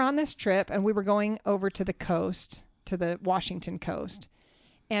 we were on this trip and we were going over to the coast, to the Washington coast.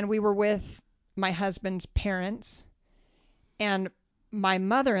 And we were with my husband's parents, and my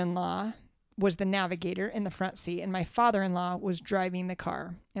mother-in-law was the navigator in the front seat, and my father-in-law was driving the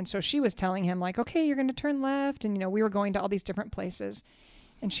car. And so she was telling him, like, okay, you're going to turn left. And, you know, we were going to all these different places.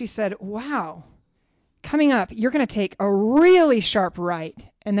 And she said, wow, coming up, you're going to take a really sharp right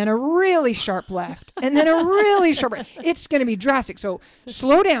and then a really sharp left and then a really sharp right. It's going to be drastic. So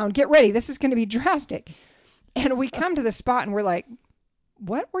slow down, get ready. This is going to be drastic. And we come to the spot and we're like,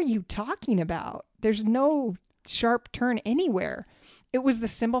 what were you talking about? There's no sharp turn anywhere. It was the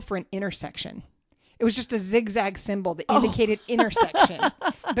symbol for an intersection. It was just a zigzag symbol that indicated intersection,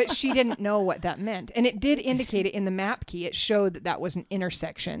 but she didn't know what that meant. And it did indicate it in the map key. It showed that that was an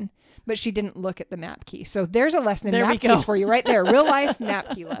intersection, but she didn't look at the map key. So there's a lesson in map keys for you right there. Real life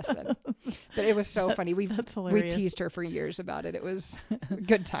map key lesson. But it was so funny. We teased her for years about it. It was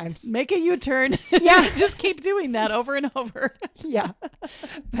good times. Make a U-turn. Yeah. Just keep doing that over and over. Yeah.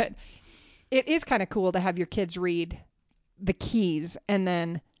 But it is kind of cool to have your kids read the keys and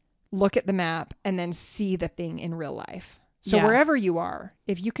then look at the map and then see the thing in real life. So wherever you are,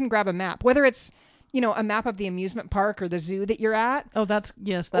 if you can grab a map, whether it's, you know, a map of the amusement park or the zoo that you're at. Oh, that's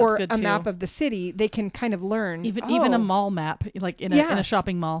good too. Or a map of the city, they can kind of learn. Even a mall map, like in a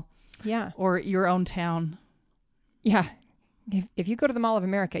shopping mall. Yeah. Or your own town. Yeah. If you go to the Mall of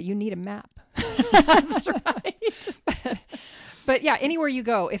America, you need a map. That's right. But yeah, anywhere you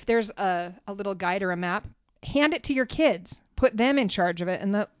go, if there's a little guide or a map, hand it to your kids. Put them in charge of it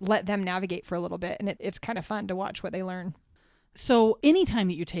and let them navigate for a little bit. And it's kind of fun to watch what they learn. So anytime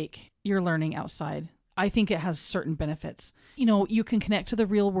that you take your learning outside, I think it has certain benefits. You know, you can connect to the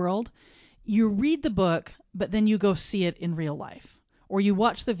real world. You read the book, but then you go see it in real life. Or you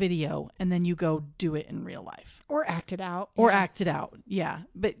watch the video and then you go do it in real life. Or act it out. Yeah.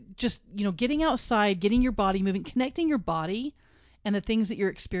 But just, you know, getting outside, getting your body moving, connecting your body and the things that you're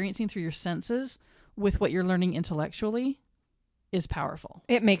experiencing through your senses with what you're learning intellectually is powerful.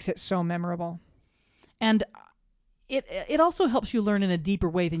 It makes it so memorable. And it also helps you learn in a deeper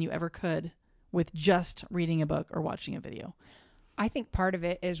way than you ever could with just reading a book or watching a video. I think part of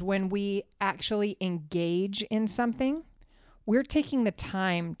it is when we actually engage in something, we're taking the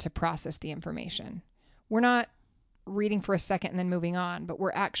time to process the information. We're not reading for a second and then moving on, but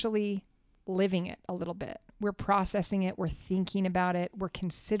we're actually living it a little bit. We're processing it. We're thinking about it. We're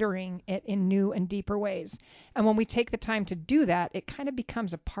considering it in new and deeper ways. And when we take the time to do that, it kind of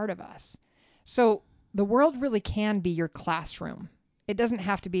becomes a part of us. So the world really can be your classroom. It doesn't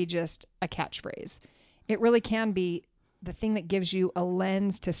have to be just a catchphrase. It really can be the thing that gives you a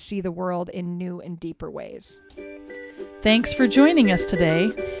lens to see the world in new and deeper ways. Thanks for joining us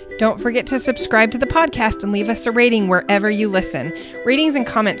today. Don't forget to subscribe to the podcast and leave us a rating wherever you listen. Ratings and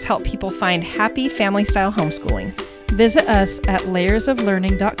comments help people find happy family-style homeschooling. Visit us at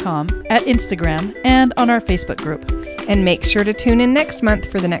layersoflearning.com, at Instagram, and on our Facebook group. And make sure to tune in next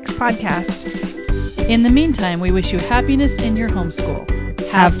month for the next podcast. In the meantime, we wish you happiness in your homeschool.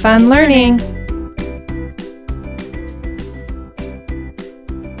 Have fun learning!